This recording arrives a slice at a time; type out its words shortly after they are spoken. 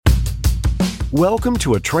Welcome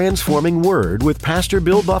to A Transforming Word with Pastor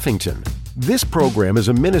Bill Buffington. This program is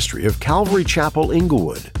a ministry of Calvary Chapel,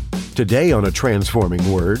 Inglewood. Today on A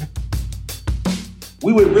Transforming Word,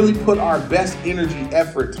 we would really put our best energy,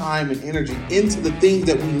 effort, time, and energy into the things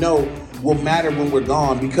that we know will matter when we're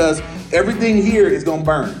gone, because everything here is going to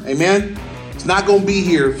burn. Amen? It's not going to be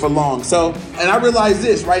here for long. So, and I realize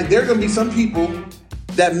this, right? There are going to be some people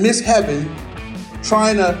that miss heaven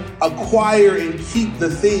trying to acquire and keep the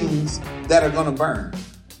things that are going to burn.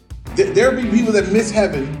 There'll be people that miss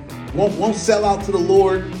heaven, won't sell out to the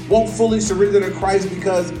Lord, won't fully surrender to Christ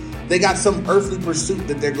because they got some earthly pursuit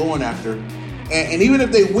that they're going after. And even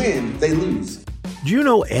if they win, they lose. do you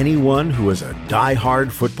know anyone who is a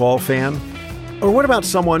die-hard football fan? Or what about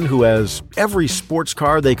someone who has every sports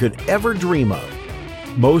car they could ever dream of?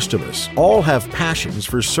 Most of us all have passions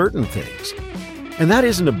for certain things, and that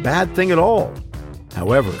isn't a bad thing at all.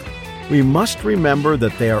 However, we must remember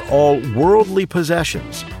that they are all worldly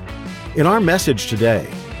possessions. In our message today,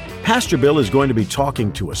 Pastor Bill is going to be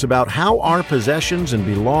talking to us about how our possessions and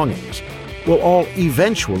belongings will all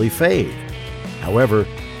eventually fade. However,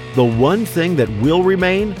 the one thing that will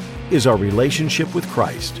remain is our relationship with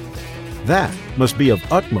Christ. That must be of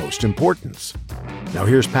utmost importance. Now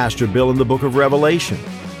here's Pastor Bill in the book of Revelation,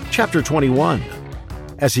 chapter 21,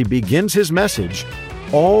 as he begins his message,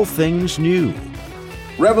 All Things New.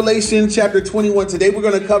 Revelation chapter 21. Today we're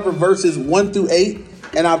going to cover verses 1 through 8,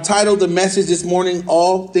 and I've titled the message this morning,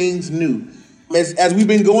 All Things New. As we've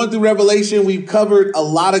been going through Revelation, we've covered a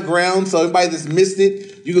lot of ground, so everybody that's missed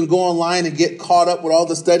it, you can go online and get caught up with all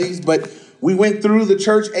the studies. But we went through the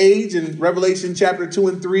church age in Revelation chapter 2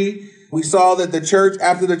 and 3. We saw that the church,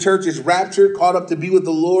 after the church is raptured, caught up to be with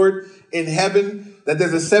the Lord in heaven, that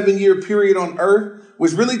there's a 7-year period on earth,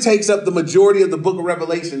 which really takes up the majority of the book of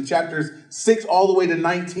Revelation, chapters 6 all the way to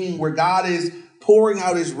 19, where God is pouring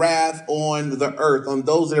out his wrath on the earth, on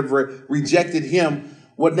those that have rejected him.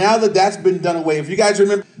 Well, now that that's been done away, if you guys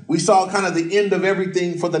remember, we saw kind of the end of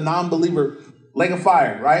everything for the non-believer, lake of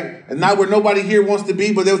fire, right? And not where nobody here wants to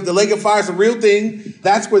be, but there was the lake of fire is a real thing.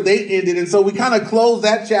 That's where they ended. And so we kind of closed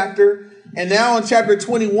that chapter. And now in chapter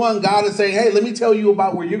 21, God is saying, hey, let me tell you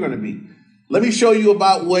about where you're going to be. Let me show you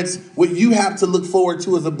about what you have to look forward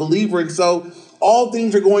to as a believer. And so all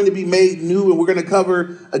things are going to be made new. And we're going to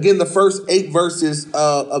cover, again, the first 8 verses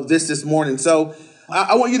of this morning. So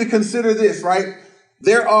I want you to consider this, right?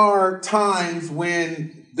 There are times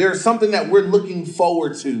when there's something that we're looking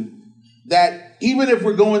forward to, that even if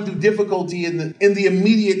we're going through difficulty in the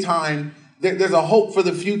immediate time, there's a hope for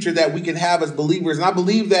the future that we can have as believers. And I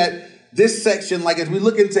believe that this section, like as we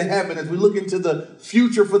look into heaven, as we look into the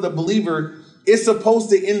future for the believer, it's supposed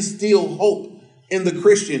to instill hope in the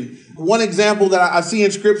Christian. One example that I see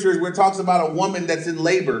in scripture is where it talks about a woman that's in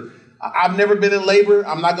labor. I've never been in labor.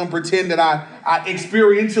 I'm not going to pretend that I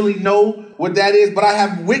experientially know what that is, but I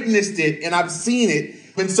have witnessed it and I've seen it.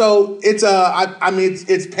 And so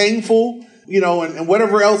it's painful, and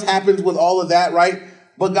whatever else happens with all of that, right?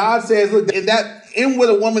 But God says, look, in what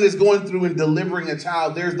a woman is going through in delivering a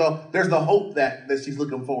child, there's the hope that she's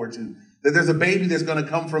looking forward to. That there's a baby that's going to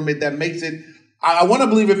come from it that makes it, I want to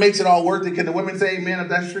believe it makes it all worth it. Can the women say amen if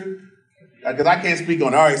that's true? Because I can't speak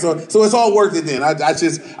on it. All right, so it's all worth it then. I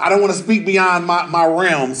don't want to speak beyond my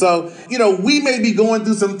realm. So, we may be going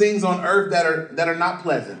through some things on earth that are not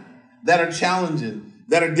pleasant, that are challenging,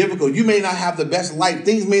 that are difficult. You may not have the best life.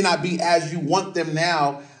 Things may not be as you want them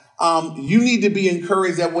now. You need to be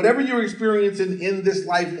encouraged that whatever you're experiencing in this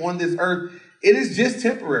life on this earth, it is just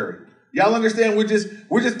temporary. Y'all understand? We're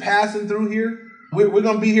just passing through here. We're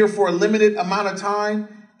going to be here for a limited amount of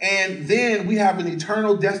time. And then we have an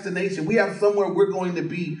eternal destination. We have somewhere we're going to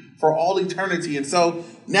be for all eternity. And so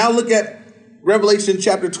now look at Revelation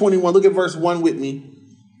chapter 21. Look at verse 1 with me.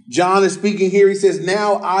 John is speaking here. He says,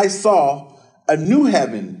 now I saw a new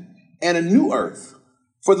heaven and a new earth.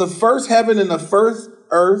 For the first heaven and the first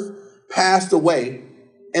earth passed away,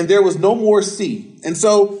 and there was no more sea. And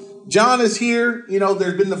so John is here.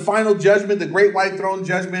 There's been the final judgment, the great white throne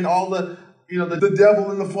judgment, all the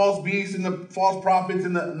devil and the false beast and the false prophets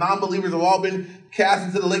and the non-believers have all been cast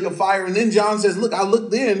into the lake of fire. And then John says, look, I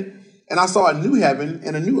looked in and I saw a new heaven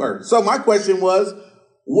and a new earth. So my question was,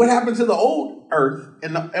 what happened to the old earth?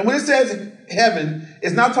 And when it says heaven,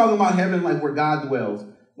 it's not talking about heaven like where God dwells.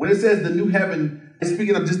 When it says the new heaven, it's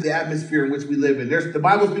speaking of just the atmosphere in which we live in. The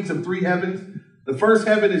Bible speaks of 3 heavens. The first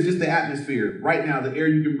heaven is just the atmosphere. Right now, the air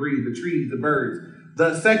you can breathe, the trees, the birds.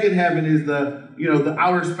 The second heaven is the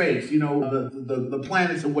outer space, the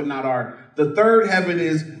planets and whatnot are. The third heaven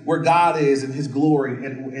is where God is and his glory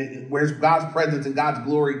and where God's presence and God's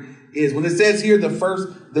glory is. When it says here,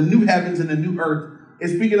 the new heavens and the new earth,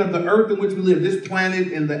 It's speaking of the earth in which we live, this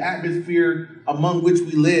planet and the atmosphere among which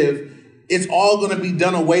we live. It's all going to be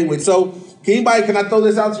done away with. So can I throw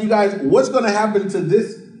this out to you guys? What's going to happen to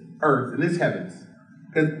this earth and this heavens?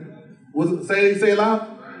 Say it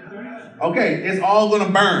loud. Okay, it's all going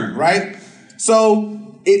to burn, right?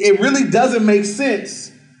 So it really doesn't make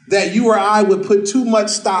sense that you or I would put too much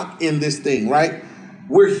stock in this thing, right?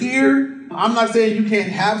 We're here. I'm not saying you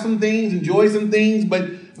can't have some things, enjoy some things, but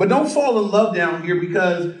don't fall in love down here,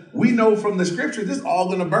 because we know from the scripture this is all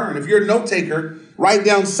going to burn. If you're a note taker, write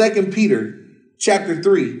down 2 Peter chapter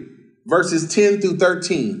 3, verses 10 through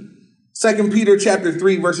 13. 2 Peter chapter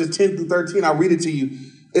 3, verses 10 through 13. I'll read it to you.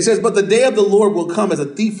 It says, "But the day of the Lord will come as a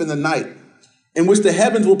thief in the night, in which the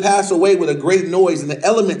heavens will pass away with a great noise, and the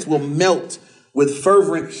elements will melt with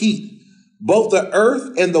fervent heat. Both the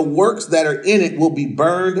earth and the works that are in it will be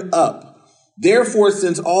burned up. Therefore,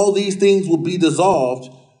 since all these things will be dissolved,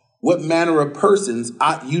 what manner of persons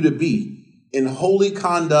ought you to be in holy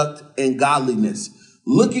conduct and godliness,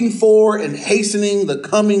 looking for and hastening the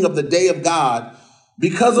coming of the day of God,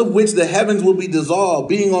 because of which the heavens will be dissolved,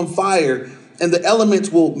 being on fire, and the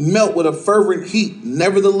elements will melt with a fervent heat.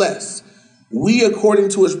 Nevertheless, we, according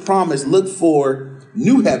to his promise, look for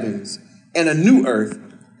new heavens and a new earth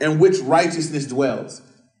in which righteousness dwells."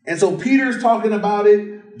 And so Peter's talking about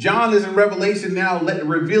it. John is in Revelation now,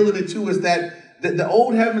 revealing it to us that the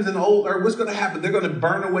old heavens and the old earth, what's going to happen? They're going to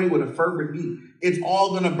burn away with a fervent heat. It's all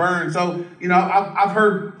going to burn. So, I've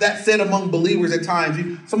heard that said among believers at times.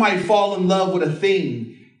 Somebody fall in love with a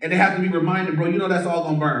thing and they have to be reminded, bro, that's all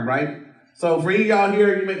going to burn, right? So for any of y'all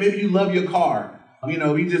here, maybe you love your car.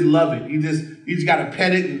 You just love it. You just got to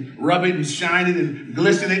pet it and rub it and shine it and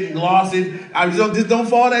glisten it and gloss it. Just don't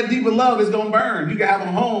fall that deep in love. It's going to burn. You can have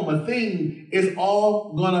a home, a thing. It's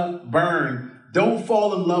all going to burn. Don't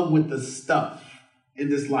fall in love with the stuff in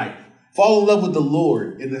this life. Fall in love with the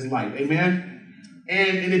Lord in this life. Amen.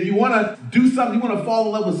 And if you want to do something, you want to fall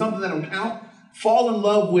in love with something that'll count, fall in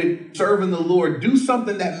love with serving the Lord. Do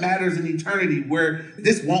something that matters in eternity, where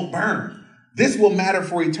this won't burn. This will matter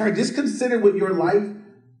for eternity. Just consider with your life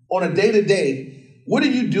on a day-to-day, what are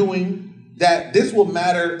you doing that this will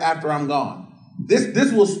matter after I'm gone?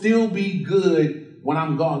 This will still be good when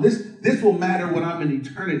I'm gone. This will matter when I'm in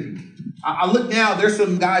eternity. I look now, there's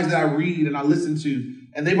some guys that I read and I listen to,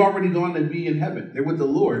 and they've already gone to be in heaven. They're with the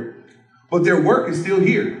Lord, but their work is still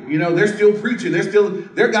here. They're still preaching.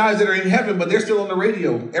 They're guys that are in heaven, but they're still on the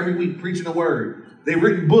radio every week preaching the word. They've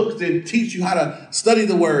written books that teach you how to study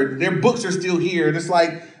the word. Their books are still here. And it's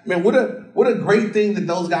like, man, what a great thing that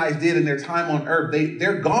those guys did in their time on earth.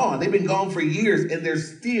 They're gone. They've been gone for years, and they're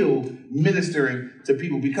still ministering to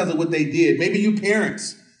people because of what they did. Maybe you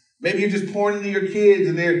parents, maybe you're just pouring into your kids,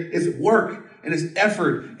 and it's work and it's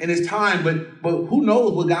effort and it's time. But who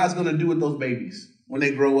knows what God's going to do with those babies when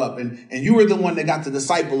they grow up. And you were the one that got to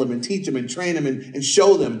disciple them and teach them and train them and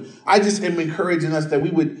show them. I just am encouraging us that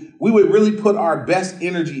we would really put our best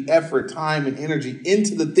energy, effort, time, and energy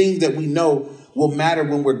into the things that we know will matter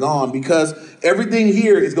when we're gone, because everything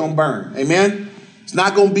here is going to burn. Amen. It's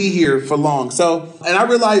not going to be here for long. So, and I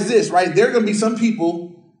realize this, right? There are going to be some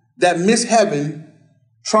people that miss heaven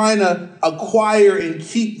trying to acquire and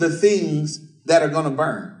keep the things that are going to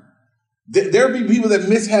burn. There'll be people that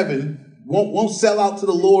miss heaven, won't sell out to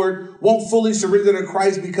the Lord, won't fully surrender to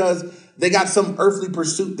Christ because they got some earthly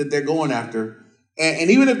pursuit that they're going after. And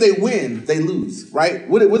even if they win, they lose, right?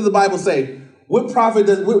 What does the Bible say? What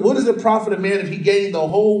does it profit a man if he gained the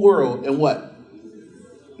whole world and what?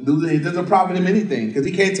 It doesn't profit him anything, because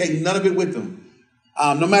he can't take none of it with him.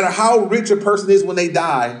 No matter how rich a person is when they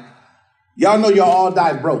die, y'all know y'all all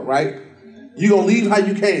die broke, right? You're going to leave how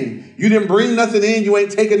you came. You didn't bring nothing in. You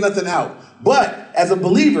ain't taking nothing out. But as a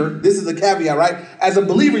believer, this is a caveat, right? As a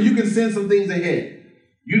believer, you can send some things ahead.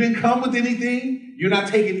 You didn't come with anything. You're not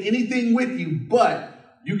taking anything with you,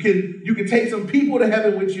 but you can take some people to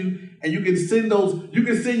heaven with you, and you can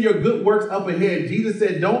send your good works up ahead. Jesus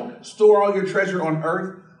said, don't store all your treasure on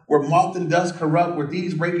earth, where moth and dust corrupt, where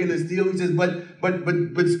thieves break in and steal. He says,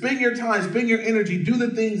 but spend your time, spend your energy, do the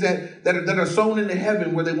things that are sown into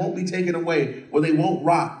heaven, where they won't be taken away, where they won't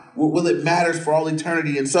rot, where it matters for all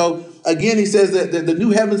eternity. And so, again, he says that the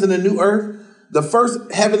new heavens and the new earth, the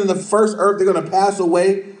first heaven and the first earth, they're going to pass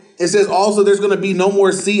away. It says also there's going to be no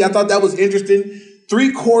more sea. I thought that was interesting.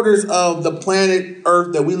 3/4 of the planet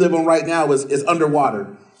Earth that we live on right now is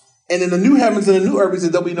underwater. And in the new heavens and the new earth, he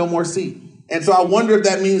said there'll be no more sea. And so I wonder if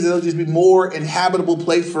that means it'll just be more inhabitable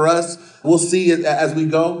place for us. We'll see as we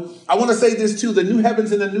go. I want to say this too. The new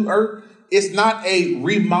heavens and the new earth, it's not a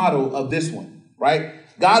remodel of this one, right?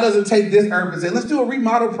 God doesn't take this earth and say, let's do a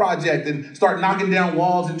remodel project and start knocking down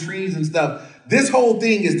walls and trees and stuff. this whole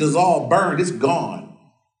thing is dissolved, burned, it's gone.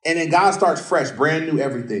 And then God starts fresh, brand new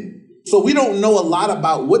everything. So we don't know a lot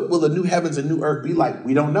about what will the new heavens and new earth be like.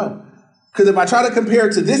 We don't know. Because if I try to compare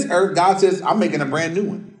it to this earth, God says, I'm making a brand new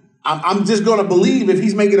one. I'm just going to believe if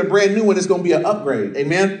he's making a brand new one, it's going to be an upgrade.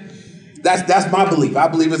 Amen. That's my belief. I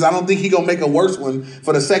don't think he's going to make a worse one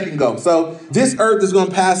for the second go. So this earth is going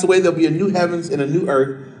to pass away. There'll be a new heavens and a new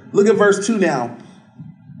earth. Look at verse 2 now.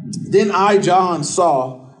 Then I, John,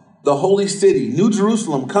 saw the holy city, New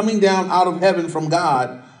Jerusalem, coming down out of heaven from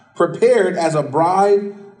God, prepared as a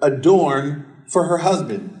bride adorned for her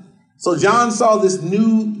husband. So John saw this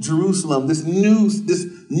new Jerusalem, this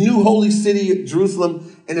new holy city,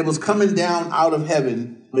 Jerusalem, and it was coming down out of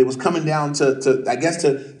heaven. It was coming down to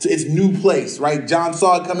its new place, right? John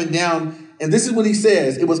saw it coming down, and this is what he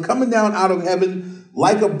says. It was coming down out of heaven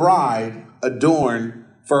like a bride adorned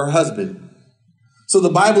for her husband. So the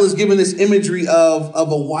Bible is giving this imagery of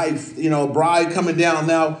a wife, a bride coming down.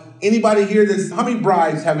 Now, anybody here how many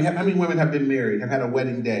brides how many women have been married, have had a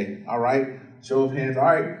wedding day? All right. Show of hands. All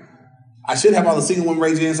right. I should have all the single women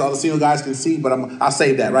raise hands so all the single guys can see, but I'll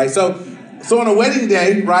save that, right? So on a wedding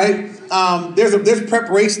day, right, there's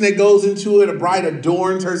preparation that goes into it. A bride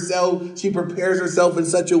adorns herself. She prepares herself in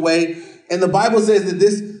such a way. And the Bible says that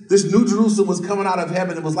this New Jerusalem was coming out of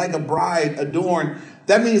heaven. It was like a bride adorned.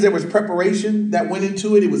 That means there was preparation that went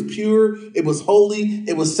into it. It was pure. It was holy.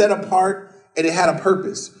 It was set apart, and it had a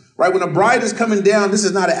purpose, right? When a bride is coming down, this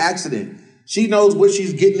is not an accident. She knows what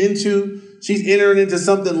she's getting into. She's entering into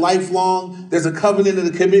something lifelong. There's a covenant and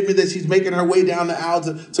a commitment that she's making her way down the aisle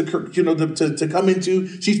to come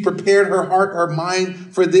into. She's prepared her heart, her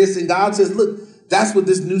mind for this. And God says, look, that's what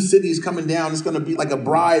this new city is coming down. It's going to be like a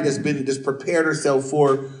bride that's been just prepared herself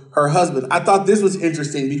for her husband. I thought this was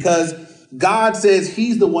interesting because God says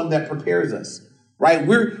he's the one that prepares us, right?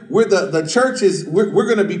 We're the church we're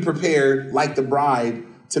going to be prepared like the bride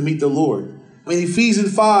to meet the Lord. In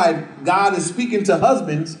Ephesians 5, God is speaking to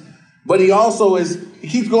husbands, but he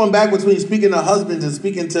keeps going back between speaking to husbands and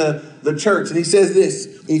speaking to the church. And he says this,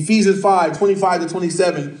 Ephesians 5, 25 to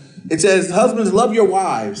 27, it says, husbands, love your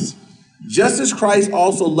wives, just as Christ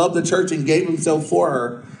also loved the church and gave himself for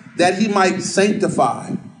her, that he might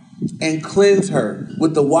sanctify and cleanse her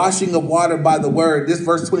with the washing of water by the word. This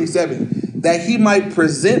verse 27, that he might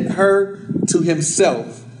present her to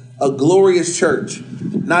himself, a glorious church,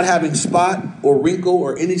 not having spot or wrinkle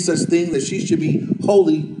or any such thing, that she should be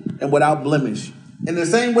holy and without blemish. In the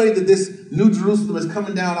same way that this new Jerusalem is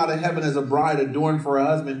coming down out of heaven as a bride adorned for her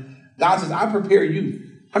husband, God says, I prepare you.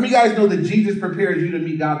 How many of you guys know that Jesus prepares you to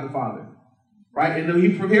meet God the Father? Right? And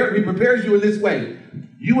he prepares you in this way.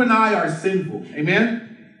 You and I are sinful. Amen?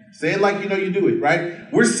 Say it like you know you do it,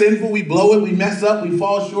 right? We're sinful. We blow it. We mess up. We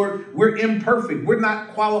fall short. We're imperfect. We're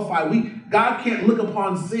not qualified. God can't look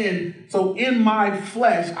upon sin. So in my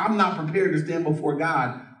flesh, I'm not prepared to stand before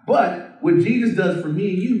God. But what Jesus does for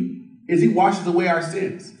me and you is he washes away our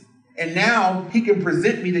sins. And now he can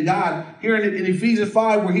present me to God. Here in Ephesians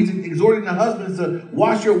 5, where he's exhorting the husbands to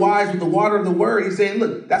wash your wives with the water of the word, he's saying,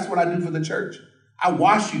 look, that's what I do for the church. I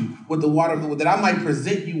wash you with the water of the word, that I might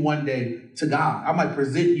present you one day to God. I might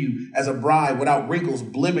present you as a bride without wrinkles,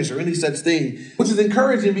 blemish, or any such thing, which is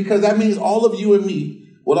encouraging because that means all of you and me,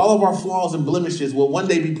 with all of our flaws and blemishes, will one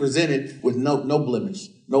day be presented with no blemish,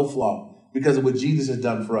 no flaw, because of what Jesus has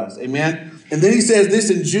done for us. Amen. And then he says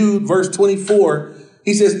this in Jude, verse 24.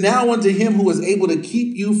 He says, now unto him who is able to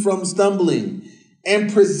keep you from stumbling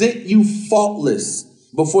and present you faultless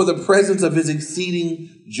before the presence of his exceeding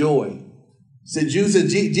joy. So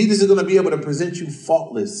Jesus is going to be able to present you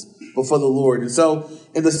faultless before the Lord. And so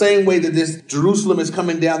in the same way that this Jerusalem is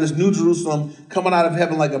coming down, this new Jerusalem coming out of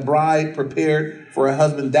heaven like a bride prepared for a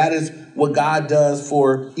husband, that is what God does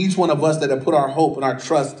for each one of us that have put our hope and our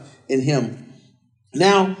trust in him.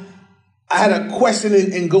 Now, I had a question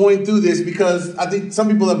in going through this because I think some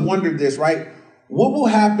people have wondered this, right? What will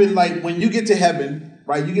happen like when you get to heaven,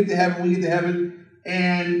 right? We get to heaven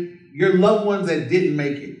and your loved ones that didn't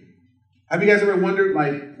make it. Have you guys ever wondered,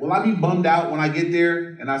 like, will I be bummed out when I get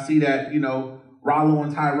there and I see that, Rollo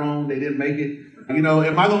and Tyrone, they didn't make it?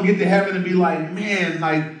 Am I going to get to heaven and be like, man,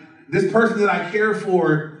 like this person that I care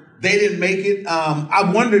for, they didn't make it? I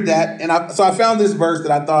wondered that. And so I found this verse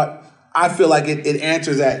that I feel like it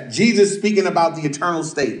answers that. Jesus speaking about the eternal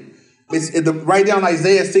state. Write down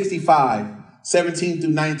Isaiah 65, 17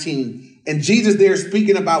 through 19. And Jesus there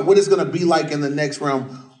speaking about what it's going to be like in the next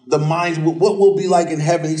realm. The minds, what will be like in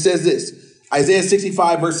heaven. He says this, Isaiah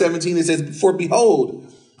 65, verse 17, it says, for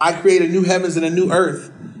behold, I create a new heavens and a new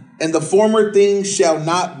earth, and the former things shall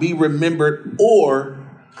not be remembered or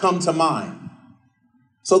come to mind.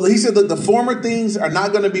 So he said that the former things are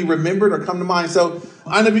not going to be remembered or come to mind. So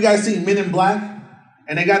I don't know if you guys seen Men in Black,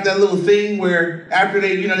 and they got that little thing where after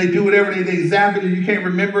they do whatever, they zap it and you can't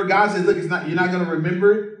remember. God says, look, you're not going to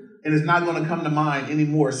remember it, and it's not going to come to mind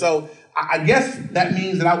anymore. So I guess that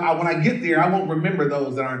means that when I get there, I won't remember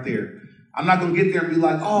those that aren't there. I'm not going to get there and be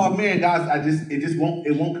like, oh man, God,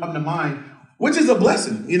 it won't come to mind. Which is a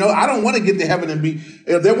blessing. I don't want to get to heaven and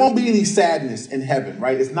there won't be any sadness in heaven,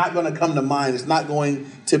 right? It's not going to come to mind. It's not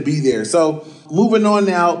going to be there. So moving on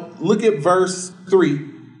now, look at verse 3.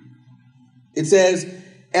 It says,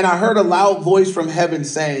 and I heard a loud voice from heaven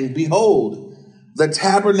saying, behold, the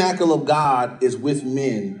tabernacle of God is with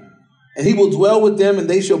men, and he will dwell with them, and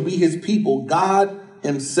they shall be his people. God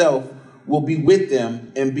himself will be with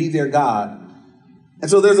them and be their God. And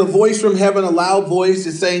so there's a voice from heaven, a loud voice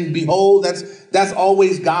is saying, behold. That's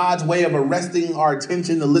always God's way of arresting our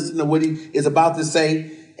attention to listen to what he is about to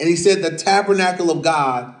say. And he said, the tabernacle of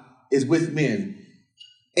God is with men.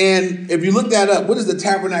 And if you look that up, what is the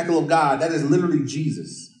tabernacle of God? That is literally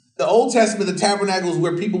Jesus. The Old Testament, the tabernacle is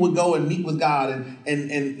where people would go and meet with God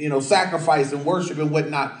and sacrifice and worship and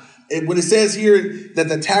whatnot. And when it says here that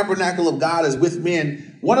the tabernacle of God is with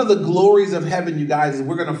men, one of the glories of heaven, you guys, is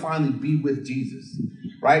we're going to finally be with Jesus,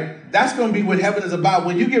 right? That's going to be what heaven is about.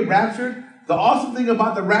 When you get raptured, the awesome thing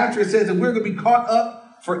about the rapture, it says that we're going to be caught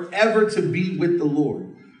up forever to be with the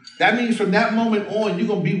Lord. That means from that moment on, you're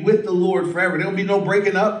going to be with the Lord forever. There'll be no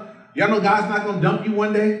breaking up. Y'all know God's not going to dump you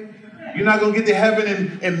one day. You're not going to get to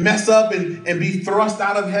heaven and mess up and be thrust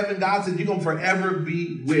out of heaven. God said you're going to forever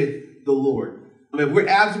be with the Lord. If we're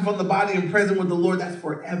absent from the body and present with the Lord, that's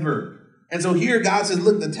forever. And so here God says,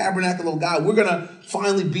 look, the tabernacle of God, we're going to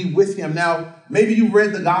finally be with him. Now, maybe you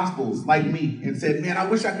read the Gospels like me and said, man, I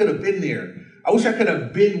wish I could have been there. I wish I could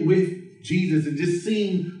have been with Jesus and just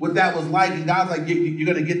seen what that was like. And God's like, you're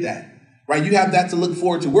going to get that, right? You have that to look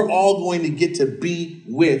forward to. We're all going to get to be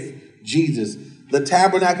with Jesus. The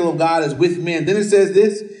tabernacle of God is with men. Then it says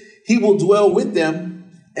this, he will dwell with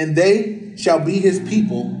them and they shall be his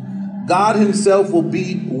people. God himself will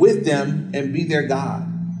be with them and be their God.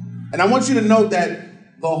 And I want you to note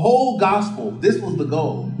that the whole gospel, this was the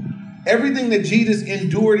goal. Everything that Jesus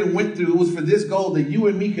endured and went through was for this goal, that you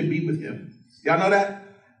and me could be with him. Y'all know that?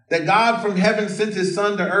 That God from heaven sent his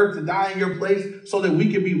son to earth to die in your place so that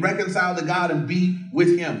we could be reconciled to God and be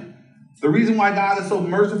with him. The reason why God is so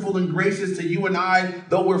merciful and gracious to you and I,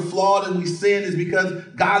 though we're flawed and we sin, is because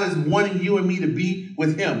God is wanting you and me to be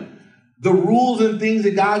with him. The rules and things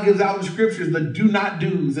that God gives out in scriptures, the do not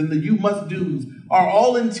do's and the you must do's, are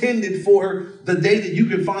all intended for the day that you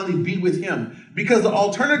can finally be with him. Because the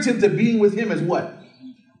alternative to being with him is what?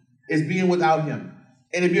 Is being without him.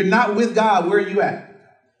 And if you're not with God, where are you at?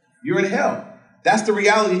 You're in hell. That's the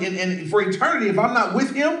reality. And for eternity, if I'm not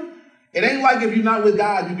with him, it ain't like if you're not with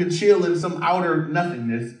God, you can chill in some outer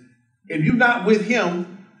nothingness. If you're not with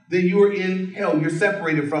him, then you are in hell. You're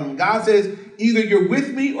separated from him. God says, either you're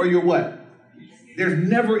with me or you're what? There's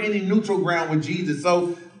never any neutral ground with Jesus.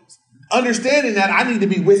 So understanding that, I need to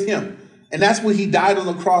be with him. And that's what he died on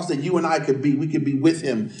the cross, that you and I could be. We could be with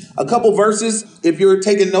him. A couple verses, if you're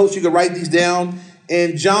taking notes, you can write these down.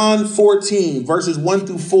 In John 14, verses 1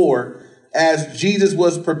 through 4, as Jesus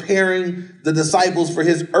was preparing the disciples for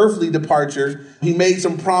his earthly departure, he made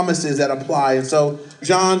some promises that apply. And so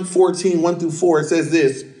John 14, 1 through 4, it says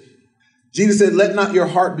this. Jesus said, let not your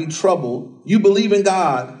heart be troubled. You believe in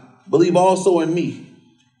God, believe also in me.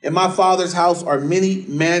 In my Father's house are many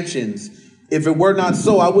mansions. If it were not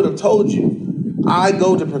so, I would have told you. I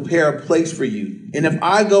go to prepare a place for you. And if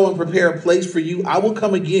I go and prepare a place for you, I will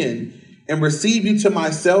come again and receive you to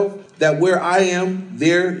myself, that where I am,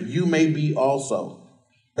 there you may be also.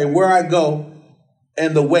 And where I go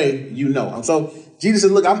and the way you know. And so Jesus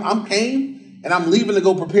said, look, I'm came and I'm leaving to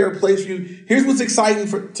go prepare a place for you. Here's what's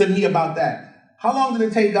exciting to me about that. How long did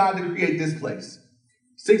it take God to create this place?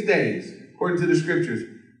 6 days, according to the scriptures.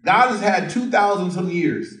 God has had 2,000 some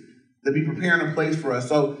years to be preparing a place for us.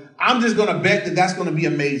 So I'm just going to bet that that's going to be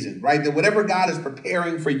amazing, right? That whatever God is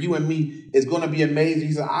preparing for you and me is going to be amazing.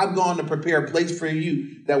 He said, I've gone to prepare a place for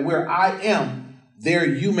you, that where I am, there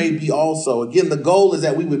you may be also. Again, the goal is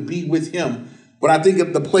that we would be with him. But I think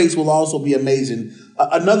that the place will also be amazing.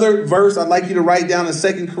 Another verse I'd like you to write down is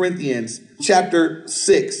 2 Corinthians chapter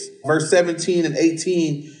 6, verse 17 and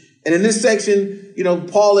 18. And in this section,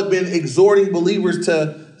 Paul had been exhorting believers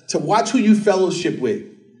to watch who you fellowship with.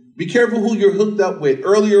 Be careful who you're hooked up with.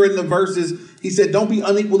 Earlier in the verses, he said, don't be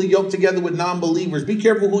unequally yoked together with non-believers. Be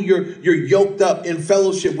careful who you're yoked up in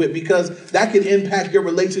fellowship with, because that can impact your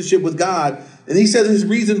relationship with God. And he says his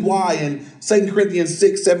reason why in 2 Corinthians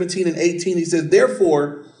 6, 17 and 18, he says,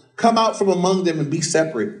 therefore, Come out from among them and be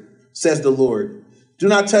separate, says the Lord. Do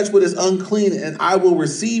not touch what is unclean, and I will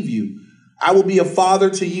receive you. I will be a father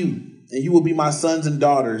to you, and you will be my sons and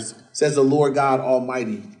daughters, says the Lord God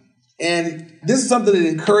Almighty. And this is something that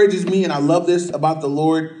encourages me, and I love this about the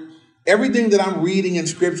Lord. Everything that I'm reading in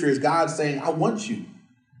Scripture is God saying, I want you,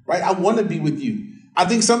 right? I want to be with you. I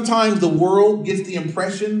think sometimes the world gets the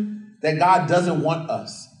impression that God doesn't want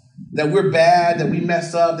us, that we're bad, that we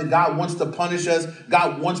mess up, that God wants to punish us.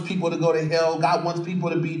 God wants people to go to hell. God wants people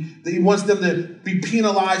to he wants them to be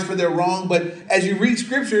penalized for their wrong. But as you read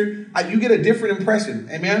Scripture, you get a different impression.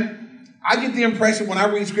 Amen. I get the impression when I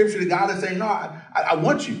read Scripture that God is saying, no, I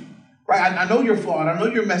want you, right? I know you're flawed. I know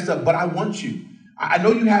you're messed up, but I want you. I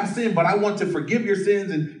know you have sin, but I want to forgive your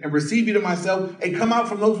sins and receive you to myself and come out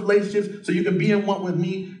from those relationships so you can be in one with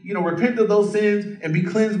me, repent of those sins and be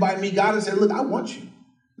cleansed by me. God has said, look, I want you.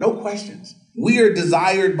 No questions. We are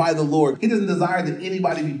desired by the Lord. He doesn't desire that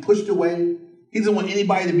anybody be pushed away. He doesn't want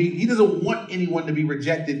anyone to be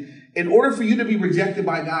rejected. In order for you to be rejected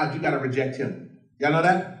by God, you got to reject him. Y'all know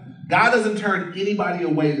that? God doesn't turn anybody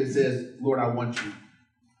away that says, Lord, I want you.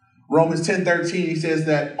 Romans 10:13, he says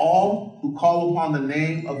that all who call upon the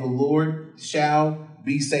name of the Lord shall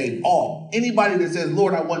be saved. All. Anybody that says,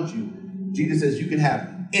 Lord, I want you. Jesus says you can have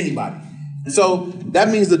him. Anybody. And so that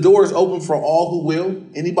means the door is open for all who will.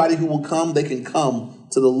 Anybody who will come, they can come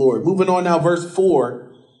to the Lord. Moving on now, verse 4,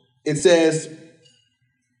 it says,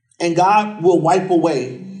 and God will wipe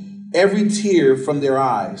away every tear from their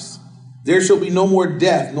eyes. There shall be no more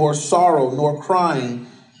death, nor sorrow, nor crying.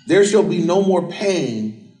 There shall be no more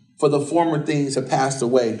pain, for the former things have passed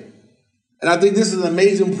away. And I think this is an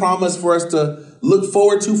amazing promise for us to look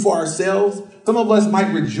forward to for ourselves. Some of us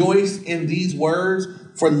might rejoice in these words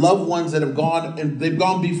for loved ones that have gone, and they've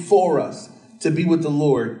gone before us to be with the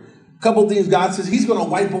Lord. A couple things God says, he's going to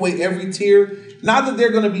wipe away every tear. Not that there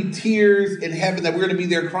are going to be tears in heaven, that we're going to be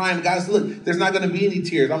there crying. God says, look, there's not going to be any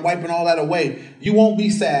tears. I'm wiping all that away. You won't be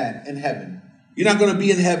sad in heaven. You're not going to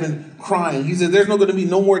be in heaven crying. He says there's not going to be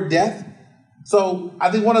no more death. So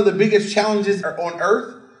I think one of the biggest challenges on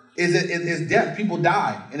earth is death. People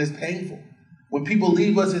die, and it's painful. When people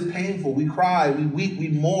leave us, it's painful. We cry, we weep, we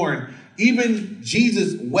mourn. Even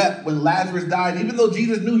Jesus wept when Lazarus died. Even though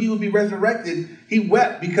Jesus knew he would be resurrected, he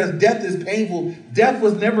wept because death is painful. Death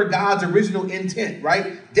was never God's original intent,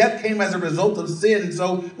 right? Death came as a result of sin. And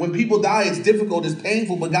so when people die, it's difficult, it's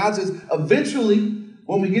painful. But God says, eventually,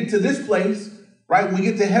 when we get to this place, right, when we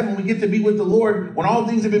get to heaven, we get to be with the Lord, when all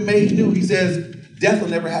things have been made new, he says, death will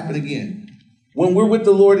never happen again. When we're with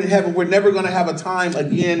the Lord in heaven, we're never going to have a time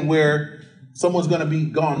again where someone's going to be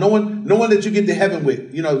gone. No one that you get to heaven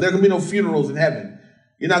with. There are going to be no funerals in heaven.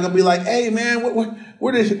 You're not going to be like, hey, man,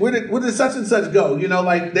 where did such and such go?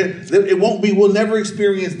 It won't be. We'll never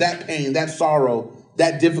experience that pain, that sorrow,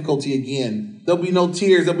 that difficulty again. There'll be no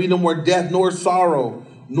tears. There'll be no more death, nor sorrow,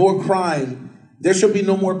 nor crying. There shall be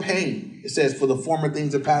no more pain. It says, for the former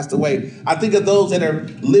things have passed away. I think of those that are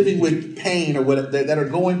living with pain or that are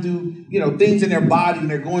going through, things in their body, and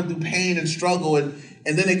they're going through pain and struggle.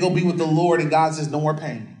 And then they go be with the Lord, and God says, no more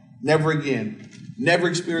pain. Never again. Never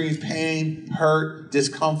experience pain, hurt,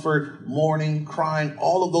 discomfort, mourning, crying.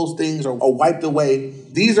 All of those things are wiped away.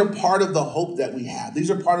 These are part of the hope that we have.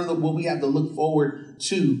 These are part of what we have to look forward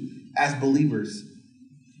to as believers.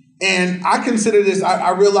 And I consider this,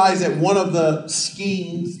 I realize that one of the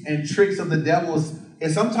schemes and tricks of the devil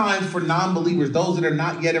is sometimes for non-believers, those that are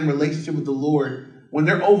not yet in relationship with the Lord, when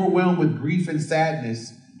they're overwhelmed with grief and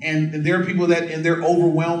sadness, and there are people that in their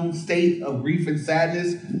overwhelmed state of grief and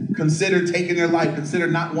sadness consider taking their life, consider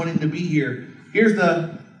not wanting to be here. Here's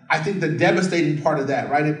I think the devastating part of that,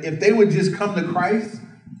 right? If they would just come to Christ,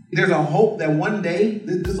 there's a hope that one day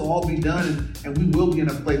this will all be done and we will be in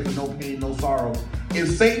a place with no pain, no sorrow. If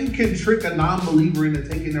Satan can trick a non-believer into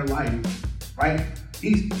taking their life, right?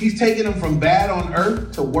 He's taking them from bad on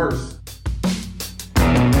earth to worse.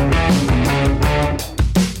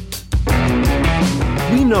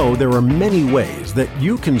 We know there are many ways that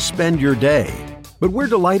you can spend your day, but we're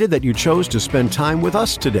delighted that you chose to spend time with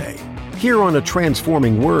us today, here on A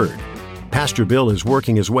Transforming Word. Pastor Bill is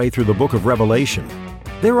working his way through the book of Revelation.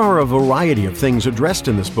 There are a variety of things addressed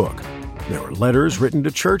in this book. There are letters written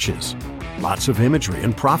to churches, lots of imagery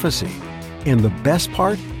and prophecy, and the best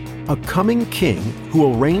part, a coming king who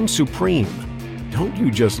will reign supreme. Don't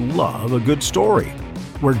you just love a good story?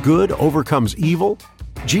 Where good overcomes evil?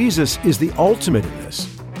 Jesus is the ultimate in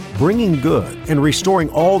this, bringing good and restoring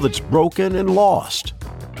all that's broken and lost.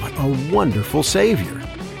 What a wonderful Savior.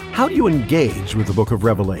 How do you engage with the book of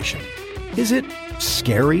Revelation? Is it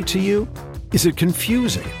scary to you? Is it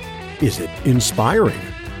confusing? Is it inspiring?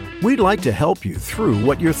 We'd like to help you through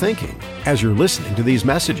what you're thinking as you're listening to these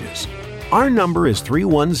messages. Our number is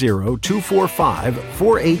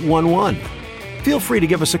 310-245-4811. Feel free to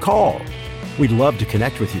give us a call. We'd love to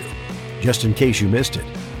connect with you. Just in case you missed it,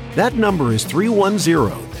 that number is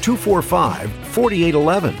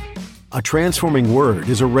 310-245-4811. A Transforming Word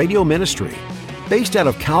is a radio ministry based out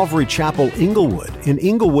of Calvary Chapel, Inglewood, in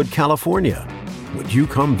Inglewood, California. Would you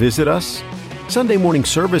come visit us? Sunday morning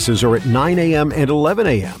services are at 9 a.m. and 11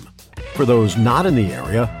 a.m. For those not in the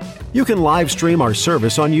area, you can live stream our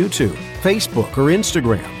service on YouTube, Facebook, or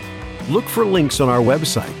Instagram. Look for links on our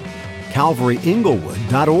website,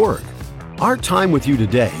 calvaryinglewood.org. Our time with you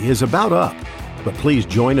today is about up, but please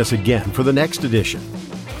join us again for the next edition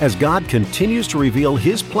as God continues to reveal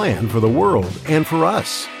His plan for the world and for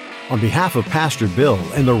us. On behalf of Pastor Bill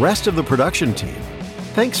and the rest of the production team,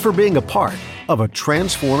 thanks for being a part of A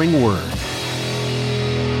Transforming Word.